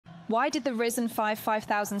Why did the Ryzen 5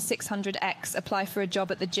 5600X apply for a job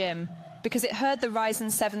at the gym? Because it heard the Ryzen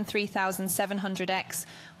 7 3700X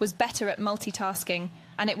was better at multitasking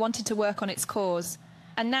and it wanted to work on its cores.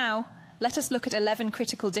 And now, let us look at 11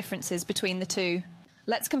 critical differences between the two.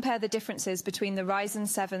 Let's compare the differences between the Ryzen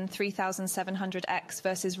 7 3700X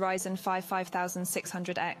versus Ryzen 5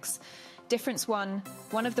 5600X. Difference 1.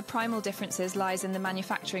 One of the primal differences lies in the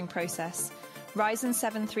manufacturing process. Ryzen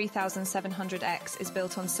 7 3700X is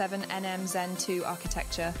built on 7nm Zen 2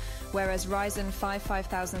 architecture, whereas Ryzen 5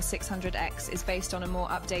 5600X is based on a more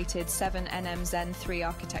updated 7nm Zen 3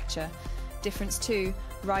 architecture. Difference 2.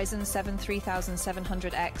 Ryzen 7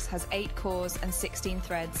 3700X has 8 cores and 16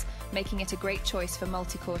 threads, making it a great choice for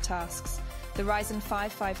multi-core tasks. The Ryzen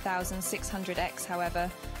 5 5600X, however,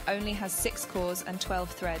 only has 6 cores and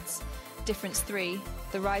 12 threads. Difference 3.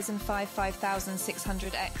 The Ryzen 5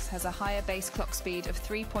 5600X has a higher base clock speed of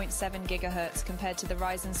 3.7 GHz compared to the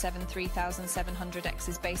Ryzen 7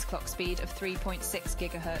 3700X's base clock speed of 3.6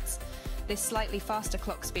 GHz. This slightly faster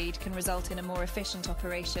clock speed can result in a more efficient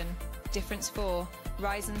operation. Difference 4.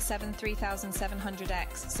 Ryzen 7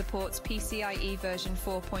 3700X supports PCIe version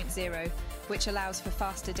 4.0, which allows for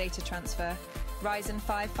faster data transfer. Ryzen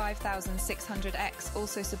 5 5600X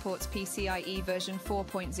also supports PCIe version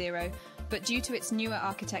 4.0, but due to its newer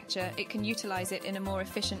architecture, it can utilize it in a more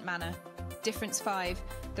efficient manner. Difference 5.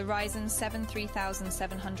 The Ryzen 7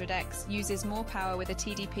 3700X uses more power with a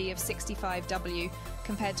TDP of 65W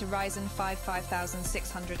compared to Ryzen 5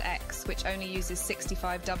 5600X, which only uses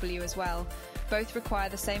 65W as well. Both require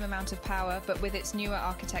the same amount of power, but with its newer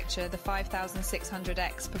architecture, the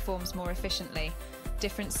 5600X performs more efficiently.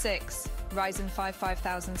 Difference 6. Ryzen 5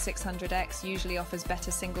 5600X usually offers better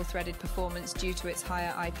single-threaded performance due to its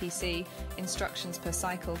higher IPC, instructions per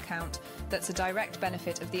cycle count, that's a direct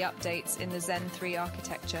benefit of the updates in the Zen 3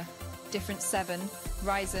 architecture. Difference 7.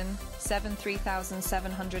 Ryzen 7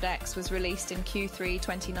 3700X was released in Q3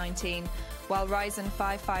 2019, while Ryzen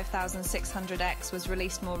 5 5600X was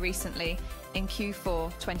released more recently in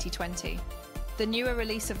Q4 2020. The newer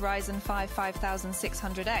release of Ryzen 5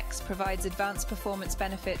 5600X provides advanced performance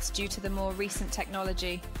benefits due to the more recent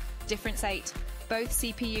technology. Difference 8. Both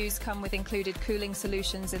CPUs come with included cooling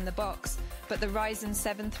solutions in the box, but the Ryzen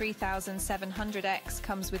 7 3700X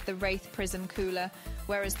comes with the Wraith Prism cooler,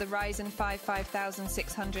 whereas the Ryzen 5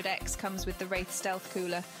 5600X comes with the Wraith Stealth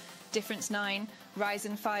cooler. Difference 9.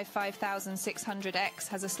 Ryzen 5 5600X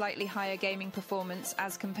has a slightly higher gaming performance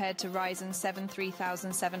as compared to Ryzen 7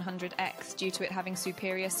 3700X due to it having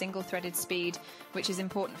superior single-threaded speed, which is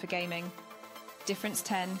important for gaming. Difference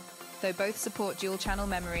 10. Though both support dual-channel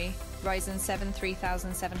memory, Ryzen 7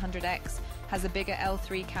 3700X has a bigger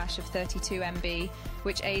L3 cache of 32 MB,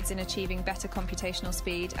 which aids in achieving better computational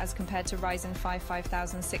speed as compared to Ryzen 5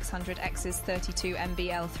 5600X's 32 MB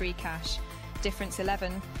L3 cache. Difference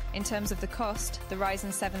 11. In terms of the cost, the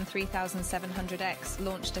Ryzen 7 3700X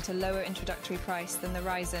launched at a lower introductory price than the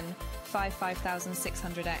Ryzen 5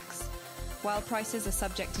 5600X. While prices are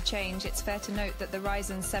subject to change, it's fair to note that the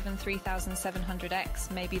Ryzen 7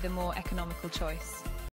 3700X may be the more economical choice.